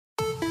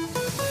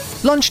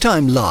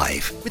Lunchtime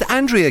Live with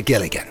Andrea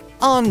Gilligan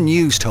on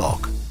News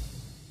Talk.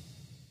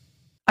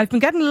 I've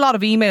been getting a lot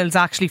of emails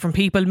actually from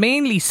people,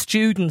 mainly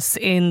students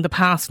over the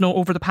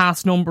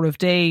past number of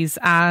days,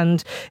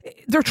 and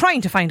they're trying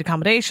to find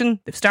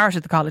accommodation. They've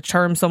started the college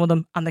term, some of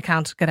them, and they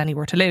can't get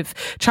anywhere to live.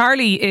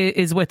 Charlie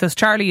is with us.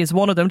 Charlie is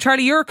one of them.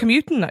 Charlie, you're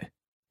commuting now.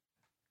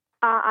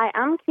 I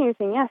am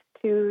commuting, yes,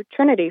 to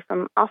Trinity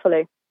from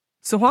Offaly.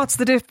 So what's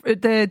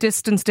the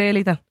distance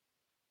daily then?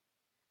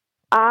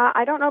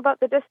 I don't know about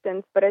the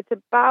distance, but it's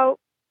about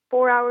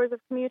 4 hours of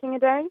commuting a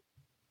day.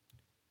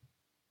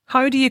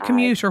 How do you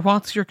commute, or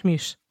what's your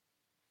commute?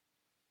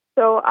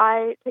 So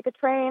I take a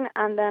train,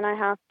 and then I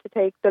have to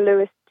take the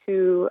Lewis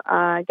to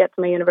get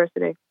to my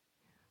university.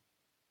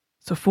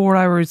 So 4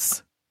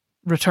 hours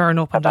return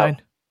up and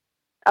down?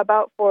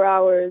 About 4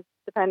 hours,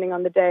 depending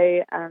on the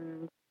day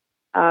and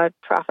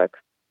traffic.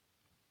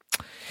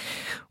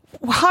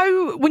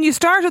 When you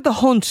started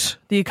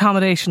the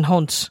accommodation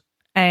hunt,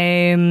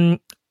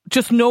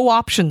 just no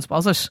options,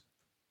 was it?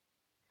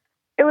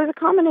 It was a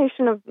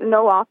combination of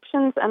no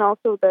options and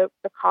also the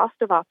cost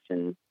of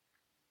options.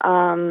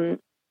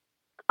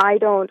 I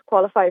don't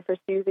qualify for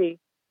SUSI,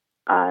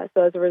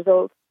 so as a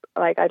result,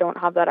 I don't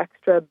have that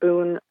extra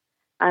boon.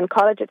 And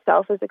college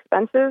itself is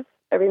expensive.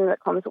 Everything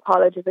that comes with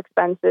college is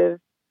expensive.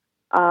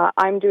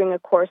 I'm doing a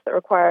course that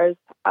requires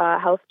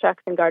health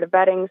checks and guarded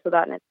vetting, so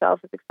that in itself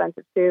is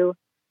expensive too.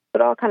 So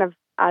it all kind of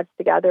adds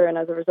together, and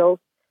as a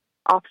result,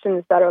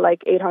 options that are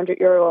like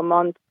 €800 a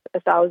month,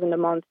 1,000 a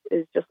month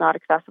is just not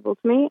accessible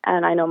to me.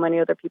 And I know many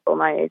other people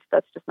my age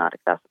that's just not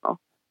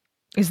accessible.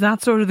 Is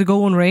that sort of the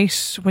going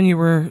rate when you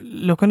were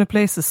looking at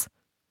places?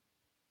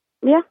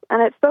 Yeah,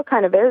 and it still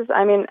kind of is.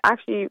 I mean,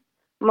 actually,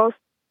 most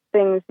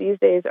things these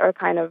days are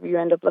kind of, you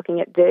end up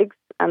looking at digs,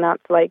 and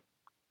that's like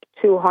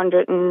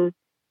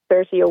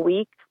 230 a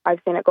week. I've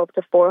seen it go up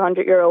to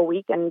 €400 a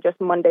week, and just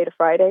Monday to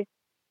Friday.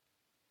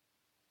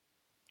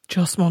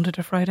 Just Monday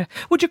to Friday.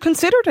 Would you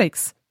consider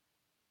digs?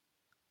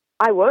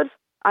 I would.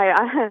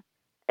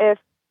 If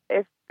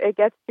it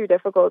gets too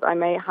difficult, I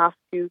may have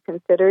to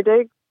consider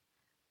digs,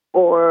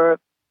 or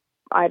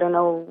I don't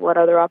know what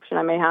other option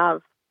I may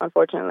have,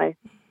 unfortunately.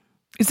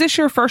 Is this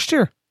your first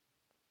year?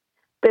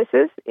 This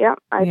is, yeah.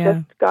 I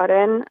just got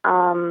in.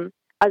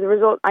 As a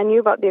result, I knew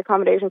about the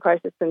accommodation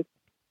crisis since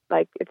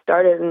it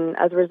started, and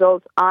as a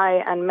result,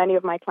 I and many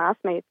of my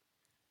classmates,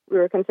 we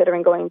were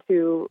considering going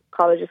to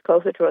colleges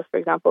closer to us, for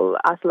example,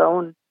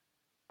 Athlone.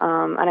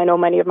 And I know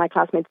many of my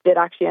classmates did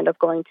actually end up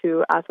going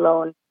to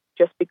Athlone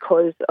just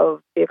because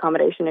of the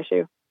accommodation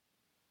issue.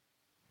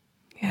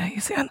 Yeah, you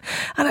see, and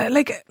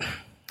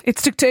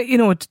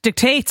it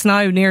dictates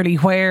now nearly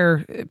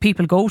where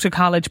people go to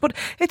college, but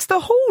it's the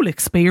whole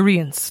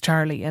experience,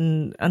 Charlie,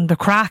 and the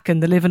crack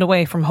and the living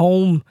away from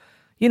home,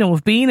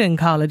 of being in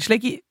college.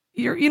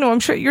 I'm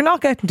sure you're not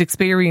getting to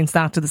experience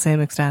that to the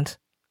same extent.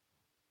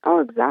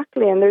 Oh,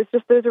 exactly. And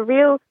there's a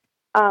real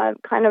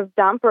kind of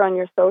damper on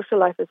your social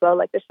life as well,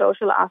 like the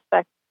social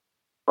aspect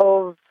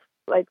of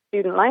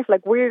student life.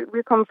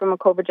 We come from a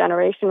COVID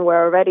generation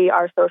where already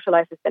our social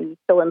life has been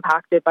so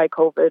impacted by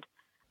COVID,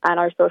 and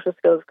our social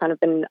skills kind of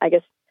been, I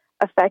guess,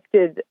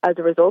 affected as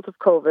a result of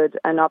COVID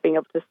and not being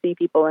able to see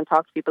people and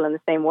talk to people in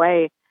the same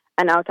way.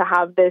 And now to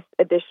have this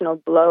additional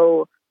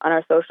blow on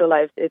our social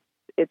lives,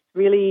 it's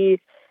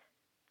really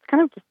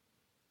kind of just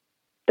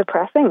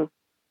depressing.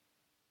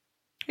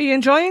 Are you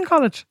enjoying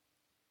college?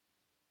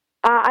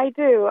 I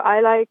do.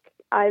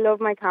 I love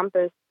my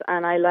campus,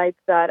 and I like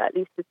that at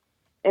least it's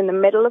in the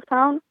middle of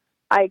town.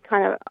 I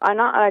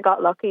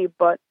got lucky,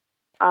 but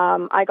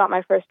I got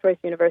my first choice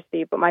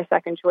university, but my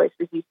second choice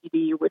was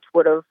UCD, which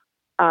would have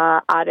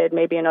added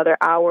maybe another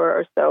hour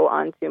or so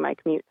onto my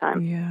commute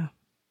time. Yeah,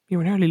 you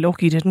were nearly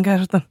lucky you didn't get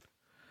it then. Do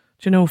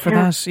you know, for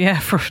that? Yeah,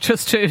 for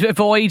just to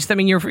avoid. I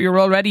mean, you're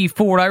already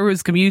 4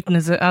 hours commuting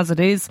as it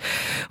is.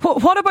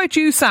 What about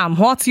you, Sam?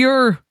 What's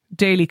your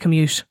daily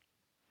commute?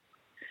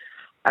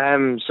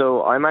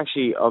 So I'm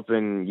actually up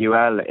in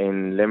UL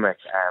in Limerick.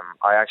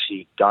 I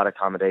actually got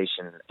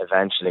accommodation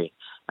eventually.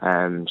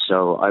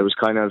 So I was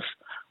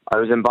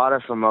in bother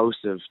for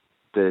most of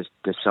the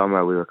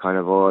summer. We were kind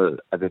of all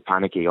a bit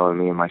panicky, all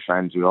me and my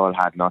friends. We all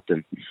had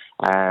nothing.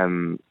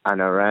 And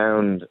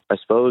around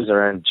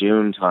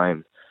June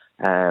time,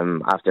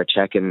 after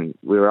checking,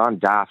 we were on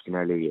daft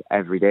nearly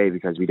every day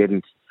because we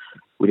didn't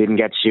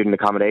get student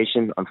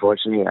accommodation,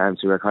 unfortunately. So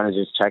we were kind of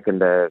just checking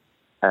the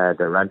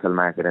rental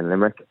market in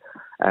Limerick.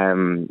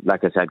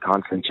 Like I said,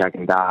 constantly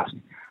checking that,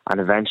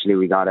 and eventually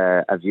we got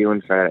a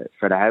viewing for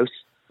the house.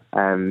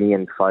 Me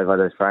and 5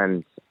 other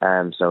friends.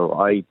 So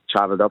I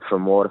travelled up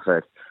from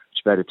Waterford,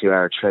 it's about a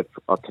 2-hour trip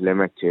up to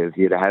Limerick to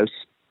view the house.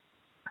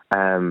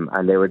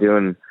 And they were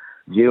doing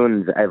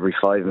viewings every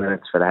 5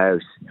 minutes for the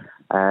house.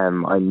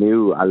 I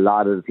knew a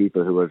lot of the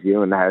people who were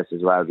viewing the house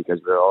as well because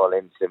we were all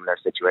in similar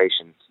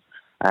situations.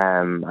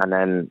 And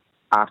then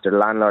after the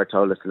landlord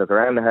told us to look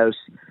around the house,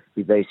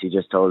 he basically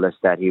just told us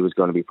that he was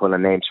going to be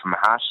pulling names from a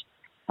hat,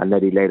 and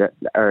that he'd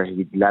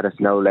let us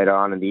know later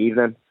on in the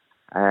evening.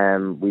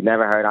 We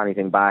never heard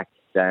anything back.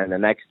 Then the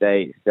next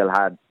day, still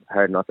had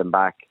heard nothing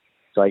back.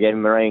 So I gave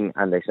them a ring,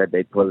 and they said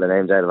they'd pull the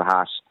names out of a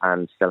hat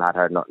and still had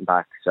heard nothing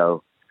back.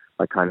 So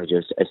I kind of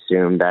just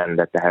assumed then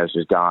that the house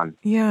was gone.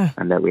 Yeah.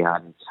 And that we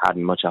hadn't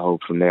much of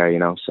hope from there,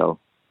 So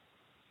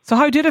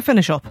how did it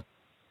finish up?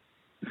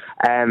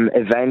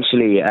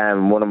 Eventually,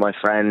 one of my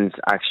friends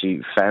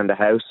actually found a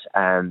house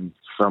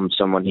from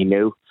someone he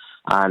knew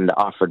and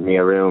offered me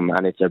a room.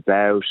 And it's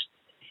about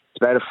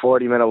a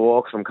 40-minute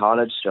walk from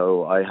college.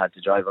 So I had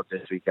to drive up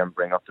this weekend,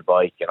 bring up the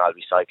bike, and I'll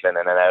be cycling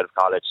in and out of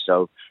college.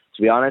 So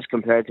to be honest,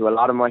 compared to a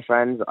lot of my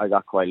friends, I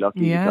got quite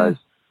lucky because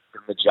the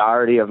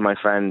majority of my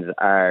friends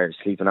are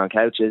sleeping on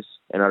couches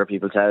in other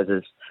people's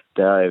houses.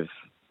 I've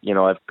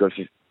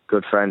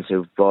good friends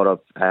who've bought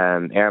up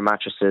air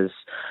mattresses,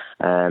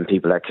 and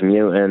people are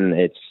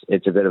commuting.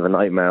 It's a bit of a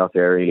nightmare up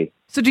here, really.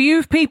 So do you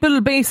have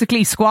people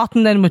basically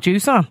squatting then with you,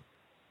 Sam?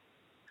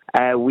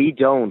 We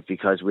don't,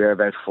 because we're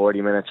about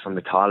 40 minutes from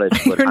the college.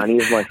 But any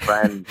of my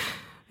friends,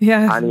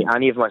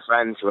 any of my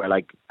friends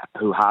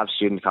who have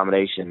student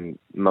accommodation,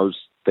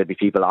 there'd be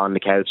people on the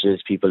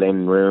couches, people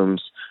in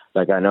rooms.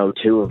 Like I know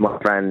 2 of my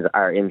friends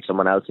are in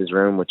someone else's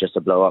room with just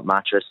a blow-up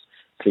mattress,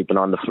 sleeping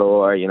on the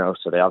floor,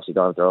 so they obviously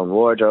don't have their own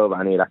wardrobe,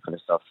 any of that kind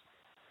of stuff.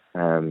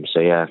 So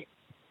yeah.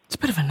 It's a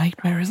bit of a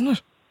nightmare, isn't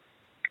it?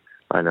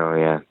 I know,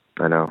 yeah,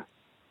 I know.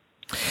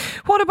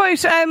 What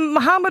about,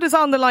 Mohammed is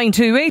on the line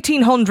too,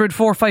 1800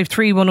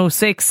 453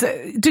 106.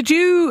 Did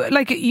you,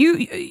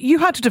 you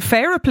had to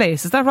defer a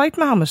place, is that right,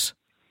 Mohammed?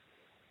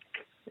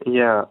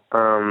 Yeah,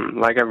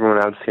 like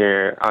everyone else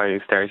here, I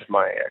started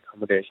my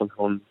accommodation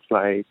hunts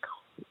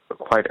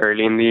quite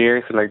early in the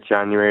year, so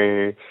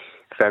January,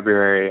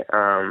 February,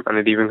 and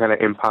it even kind of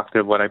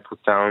impacted what I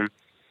put down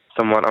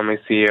somewhat on my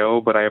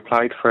CEO. But I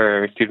applied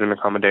for student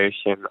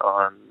accommodation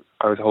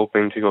I was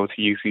hoping to go to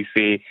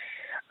UCC,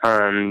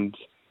 and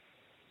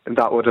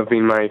that would have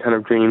been my kind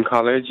of dream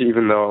college,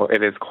 even though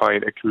it is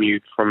quite a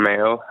commute from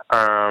Mayo.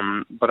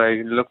 But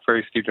I looked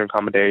for student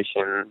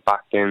accommodation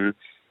back in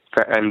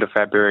end of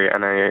February,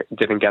 and I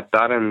didn't get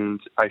that, and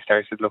I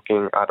started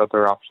looking at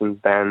other options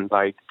then.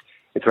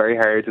 It's very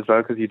hard as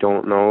well because you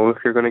don't know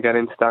if you're going to get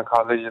into that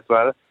college as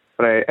well.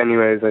 But I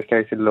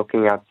started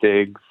looking at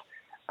digs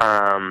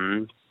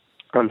on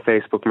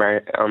Facebook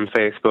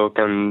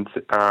and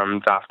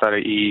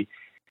daft.ie.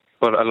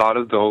 But a lot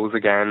of those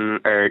again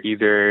are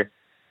either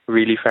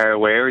really far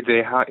away, or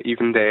they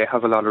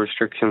have a lot of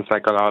restrictions.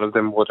 A lot of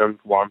them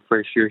wouldn't want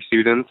first-year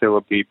students; it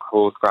would be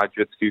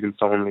postgraduate students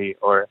only,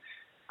 or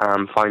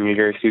final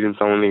year students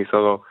only.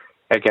 So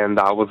again,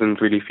 that wasn't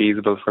really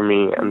feasible for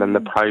me. And then the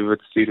private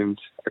student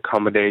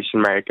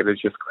accommodation market is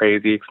just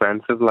crazy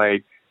expensive.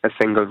 A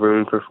single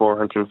room for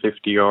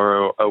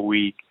 €450 a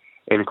week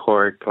in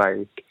Cork.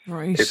 Right.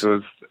 It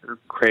was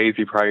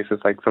crazy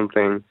prices,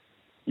 something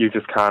you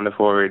just can't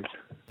afford.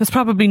 There's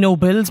probably no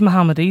bills,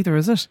 Mohammed, either,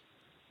 is it?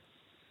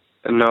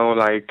 No,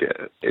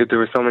 there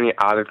were so many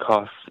added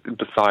costs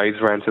besides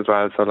rent as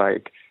well. So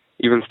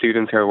even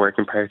students who are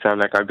working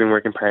part-time, I've been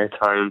working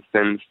part-time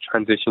since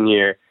transition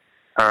year,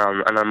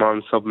 and I'm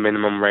on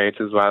sub-minimum rate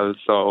as well.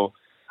 So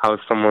how is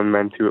someone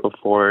meant to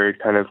afford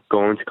kind of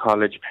going to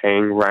college,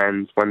 paying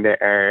rent when they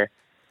are,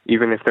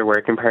 even if they're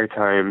working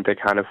part-time, they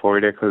can't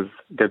afford it because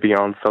they'll be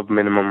on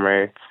sub-minimum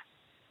rates.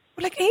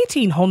 Well,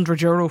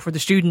 €1,800 for the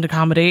student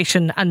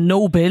accommodation and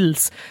no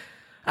bills.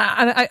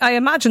 And I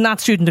imagine that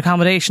student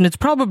accommodation, it's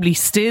probably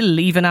still,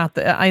 even at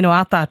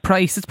that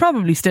price, it's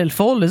probably still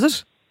full, is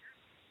it?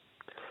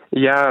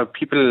 Yeah,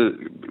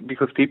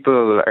 because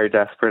people are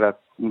desperate,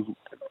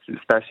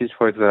 especially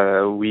towards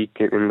the week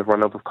in the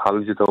run-up of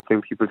college is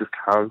opening, people just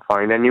can't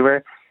find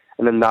anywhere.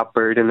 And then that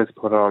burden is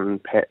put on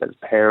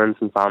parents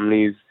and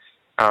families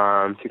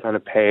to kind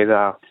of pay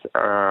that.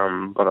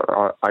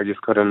 But I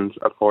just couldn't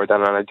afford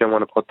that, and I didn't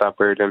want to put that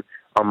burden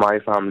on my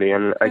family.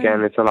 And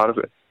again, it's a lot of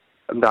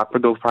that, for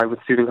those private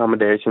student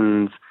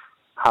accommodations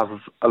have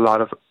a lot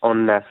of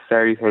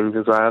unnecessary things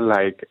as well.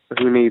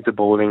 Who needs a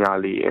bowling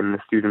alley in the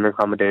student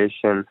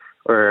accommodation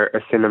or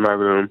a cinema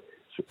room?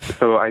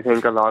 So I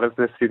think a lot of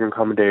the student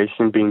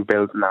accommodation being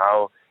built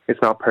now,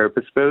 it's not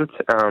purpose-built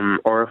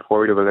or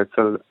affordable.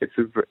 It's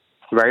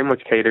very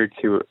much catered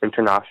to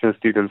international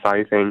students,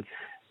 I think,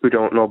 who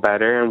don't know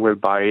better and will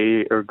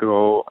buy or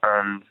go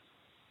and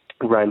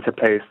rent a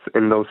place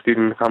in those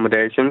student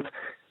accommodations.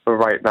 But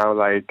right now,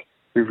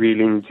 we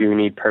really do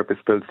need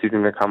purpose-built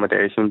student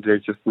accommodation.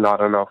 There's just not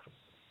enough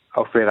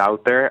of it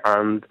out there,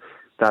 and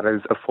that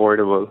is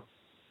affordable.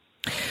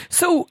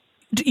 So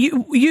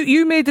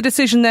you made the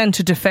decision then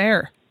to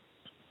defer?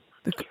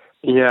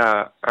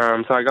 Yeah,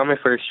 so I got my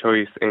first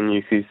choice in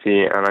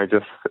UCC, and I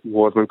just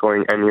wasn't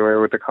going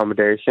anywhere with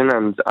accommodation,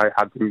 and I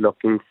had been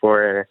looking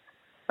for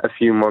a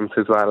few months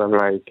as well,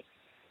 and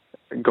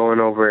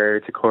going over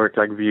to Cork,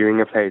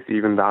 viewing a place,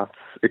 even that's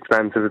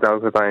expensive as well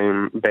because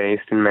I'm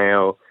based in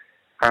Mayo.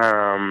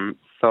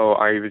 So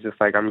I was just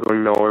I'm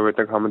going nowhere with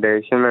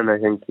accommodation, and I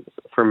think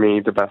for me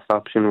the best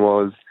option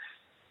was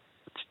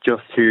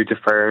just to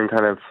defer and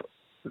kind of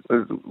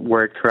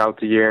work throughout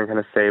the year and kind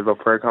of save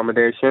up for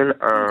accommodation.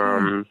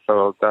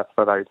 So that's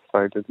what I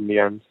decided in the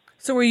end.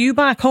 So are you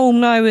back home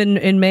now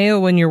in Mayo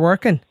when you're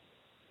working?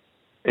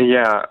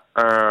 Yeah,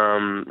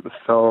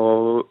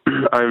 so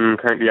I'm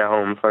currently at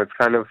home, so it's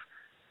kind of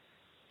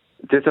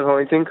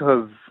disappointing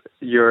because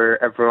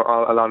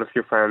a lot of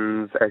your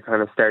friends are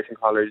kind of starting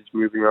college,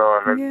 moving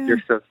on, and you're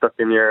still stuck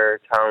in your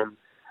town.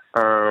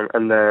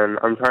 And then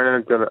I'm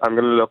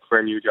gonna look for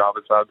a new job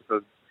as well,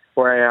 because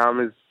where I am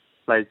is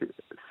like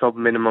sub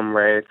minimum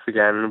rates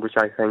again, which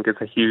I think is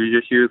a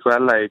huge issue as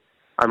well. Like,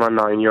 I'm on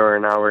 €9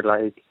 an hour.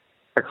 Like,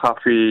 a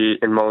coffee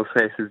in most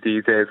places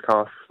these days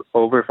costs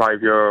over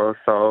 €5,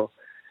 so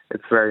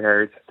it's very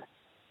hard.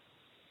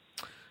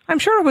 I'm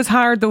sure it was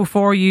hard though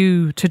for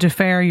you to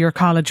defer your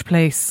college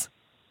place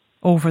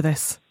over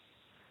this.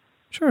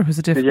 Sure, it was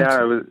a difficult.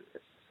 Yeah,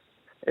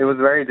 it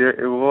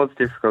was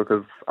difficult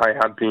because I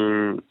had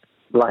been,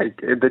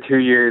 like, the 2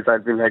 years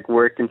I'd been like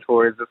working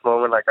towards this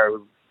moment. Like, I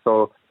was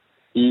so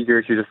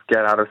eager to just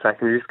get out of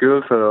secondary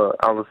school, so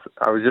I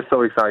was just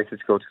so excited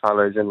to go to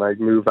college and like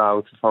move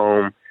out of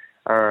home.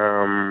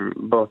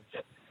 But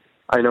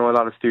I know a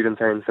lot of students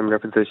are in similar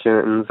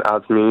positions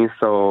as me,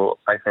 so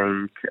I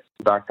think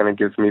that kind of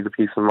gives me the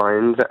peace of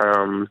mind.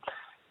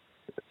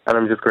 And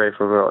I'm just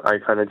grateful that I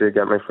kind of did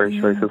get my first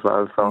choice as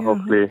well. So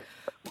hopefully,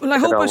 well, I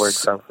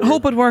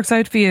hope it works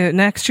out for you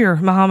next year,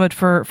 Mohammed,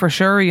 for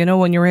sure. You know,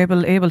 when you're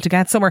able to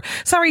get somewhere.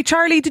 Sorry,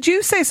 Charlie, did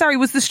you say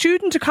was the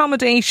student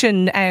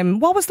accommodation?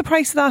 What was the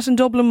price of that in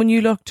Dublin when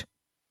you looked?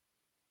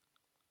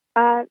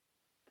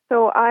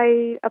 So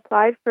I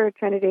applied for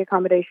Trinity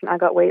accommodation. I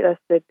got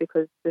waitlisted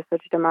because there's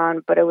such a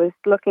demand, but it was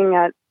looking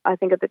at, I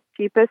think at the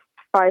cheapest,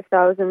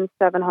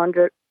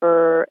 5,700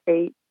 for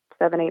 8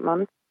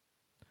 months.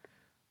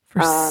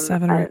 For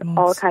 7 or 8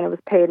 months. All kind of was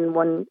paid in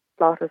one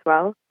slot as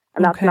well.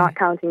 And that's not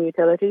counting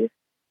utilities.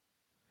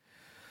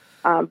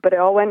 But it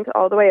all went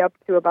all the way up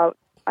to about,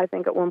 I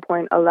think at one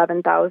point,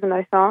 11,000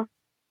 I saw,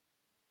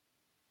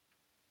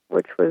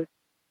 which was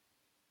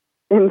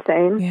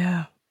insane.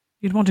 Yeah.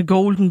 You'd want a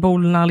golden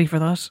bowling alley for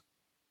that.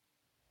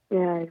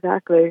 Yeah,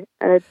 exactly.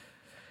 And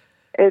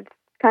it's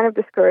kind of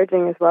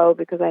discouraging as well,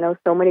 because I know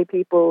so many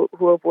people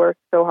who have worked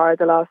so hard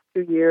the last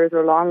 2 years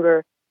or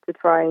longer to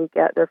try and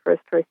get their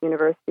first choice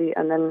university,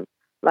 and then,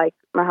 like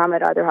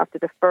Mohammed, either have to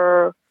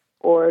defer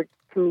or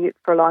commute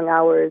for long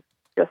hours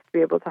just to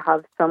be able to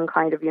have some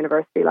kind of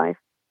university life.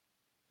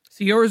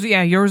 So yours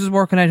is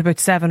working out about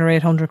 700 or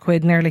 800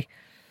 quid nearly.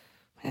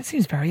 It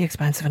seems very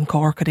expensive in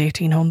Cork at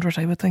 1,800,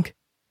 I would think.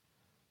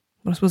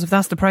 But I suppose if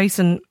that's the price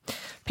and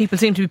people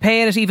seem to be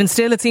paying it, even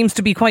still, it seems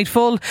to be quite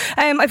full.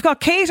 I've got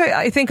Kate,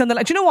 I think, on the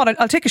line. Do you know what?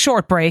 I'll take a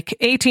short break.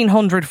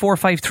 1800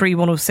 453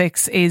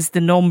 106 is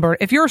the number.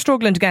 If you're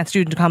struggling to get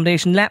student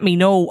accommodation, let me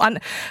know. And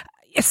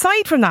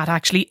aside from that,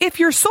 actually, if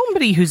you're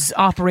somebody who's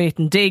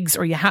operating digs,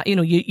 or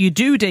you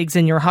do digs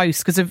in your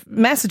house, because I've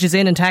messages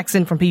in and texts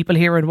in from people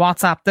here in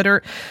WhatsApp that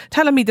are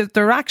telling me that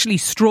they're actually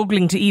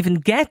struggling to even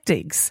get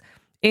digs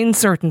in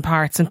certain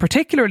parts, and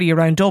particularly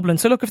around Dublin.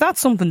 So look, if that's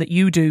something that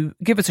you do,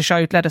 give us a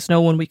shout, let us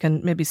know, and we can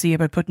maybe see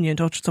about putting you in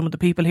touch with some of the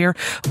people here.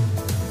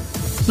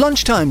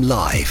 Lunchtime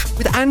Live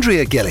with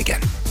Andrea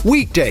Gilligan.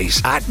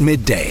 Weekdays at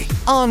midday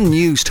on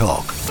News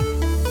Talk.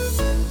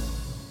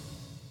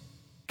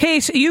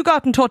 Kate, you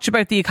got in touch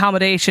about the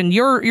accommodation.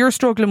 You're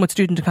struggling with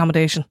student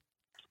accommodation.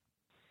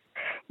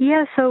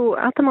 Yeah, so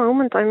at the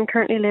moment I'm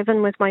currently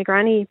living with my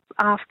granny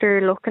after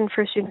looking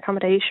for student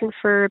accommodation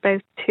for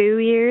about 2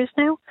 years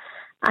now.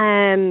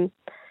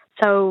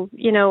 So,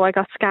 I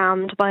got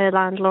scammed by a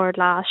landlord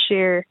last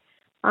year,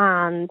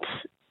 and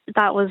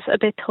that was a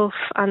bit tough.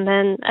 And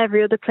then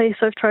every other place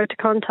I've tried to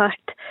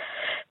contact,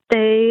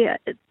 the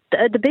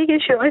big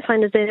issue I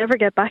find is they never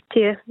get back to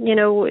you.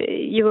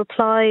 You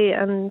apply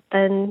and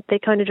then they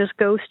kind of just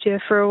ghost you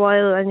for a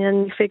while, and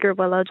then you figure,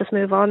 well, I'll just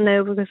move on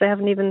now, because they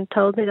haven't even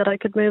told me that I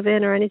could move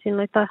in or anything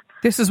like that.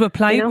 This is with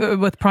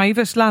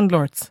private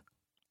landlords?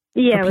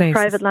 Yeah, with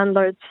private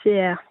landlords,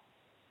 yeah.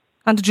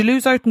 And did you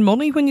lose out on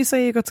money when you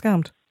say you got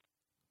scammed?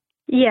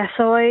 Yeah,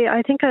 so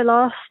I think I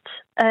lost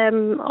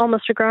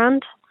almost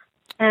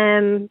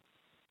 $1,000.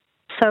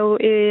 So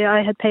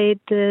I had paid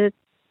the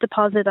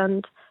deposit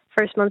and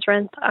first month's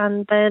rent,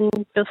 and then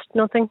just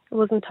nothing. I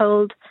wasn't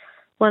told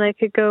when I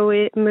could go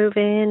move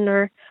in,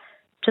 or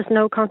just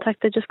no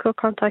contact. They just cut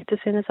contact as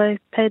soon as I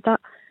paid that.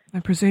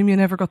 I presume you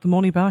never got the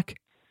money back?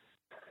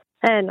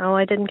 No,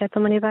 I didn't get the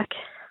money back.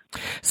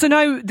 So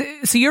now,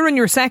 so you're in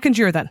your second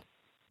year then?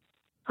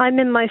 I'm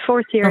in my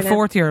fourth year now.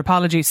 Fourth year,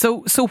 apologies.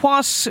 So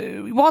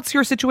what's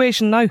your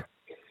situation now?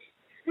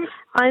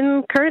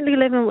 I'm currently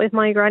living with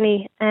my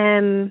granny,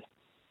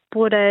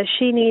 but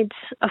she needs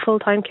a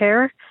full-time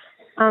carer.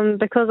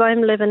 Because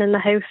I'm living in the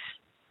house,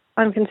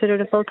 I'm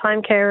considered a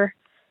full-time carer.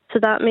 So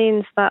that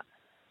means that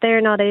they're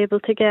not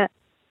able to get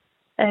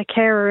a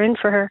carer in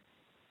for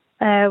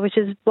her, which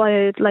is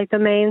why, the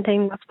main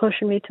thing that's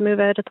pushing me to move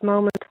out at the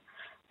moment.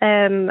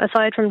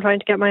 Aside from trying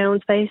to get my own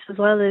space as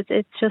well,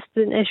 it's just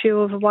an issue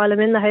of while I'm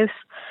in the house,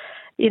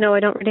 I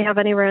don't really have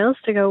anywhere else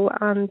to go,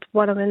 and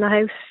while I'm in the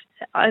house,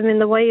 I'm in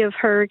the way of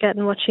her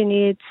getting what she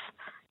needs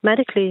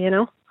medically,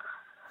 And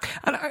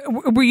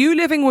were you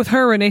living with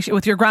her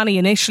with your granny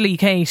initially,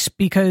 Kate,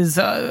 because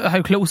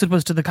how close it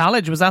was to the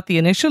college? Was that the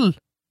initial?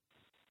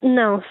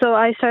 No, so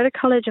I started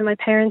college in my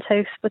parents'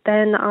 house, but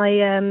then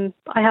I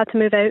had to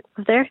move out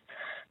of there.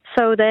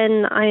 So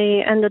then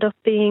I ended up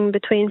being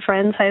between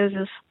friends'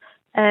 houses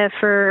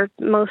for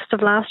most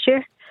of last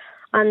year.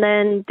 And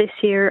then this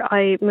year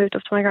I moved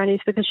up to my granny's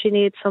because she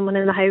needs someone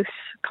in the house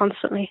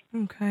constantly.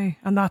 Okay,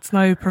 and that's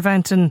now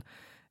preventing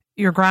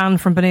your gran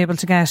from being able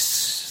to get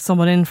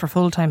someone in for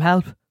full-time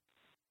help?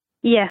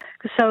 Yeah,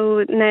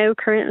 so now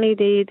currently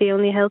the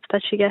only help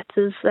that she gets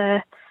is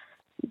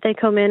they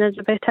come in at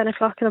about 10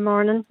 o'clock in the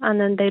morning and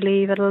then they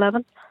leave at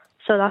 11.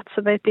 So that's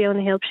about the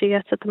only help she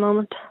gets at the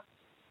moment.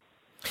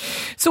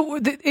 So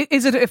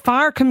is it a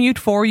far commute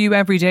for you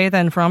every day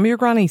then from your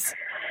granny's?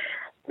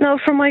 No,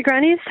 from my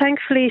granny's,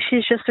 thankfully,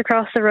 she's just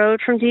across the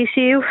road from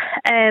DCU.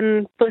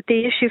 But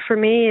the issue for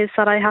me is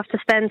that I have to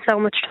spend so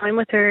much time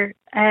with her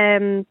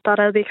that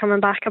I'll be coming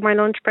back at my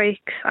lunch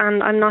breaks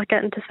and I'm not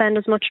getting to spend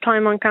as much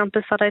time on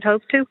campus that I'd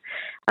hoped to.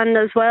 And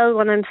as well,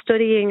 when I'm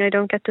studying, I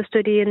don't get to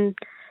study in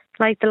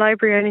like the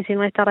library or anything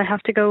like that. I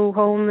have to go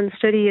home and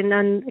study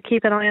and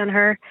keep an eye on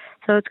her.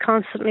 So it's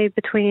constantly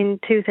between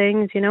two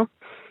things, you know.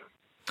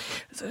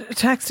 A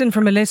text in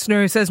from a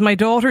listener who says, my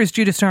daughter is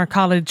due to start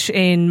college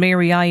in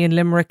Mary I in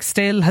Limerick,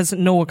 still has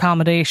no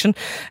accommodation.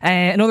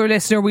 Another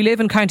listener, we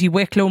live in County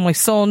Wicklow. My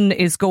son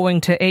is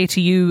going to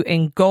ATU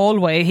in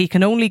Galway. He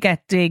can only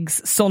get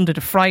digs Sunday to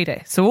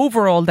Friday. So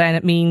overall then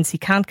it means he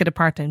can't get a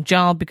part-time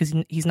job because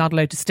he's not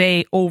allowed to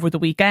stay over the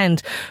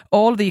weekend.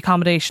 All of the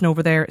accommodation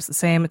over there is the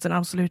same. It's an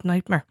absolute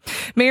nightmare.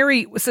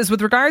 Mary says,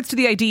 with regards to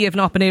the idea of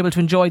not being able to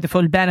enjoy the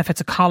full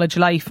benefits of college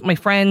life, my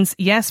friends,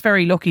 yes,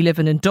 very lucky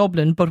living in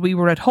Dublin, but we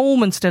were at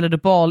home and still at a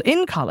ball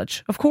in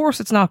college. Of course,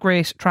 it's not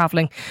great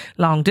travelling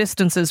long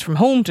distances from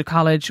home to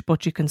college,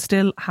 but you can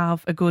still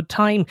have a good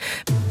time.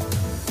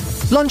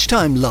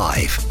 Lunchtime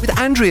Live with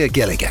Andrea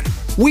Gilligan.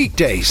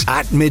 Weekdays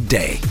at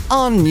midday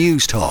on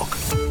News Talk.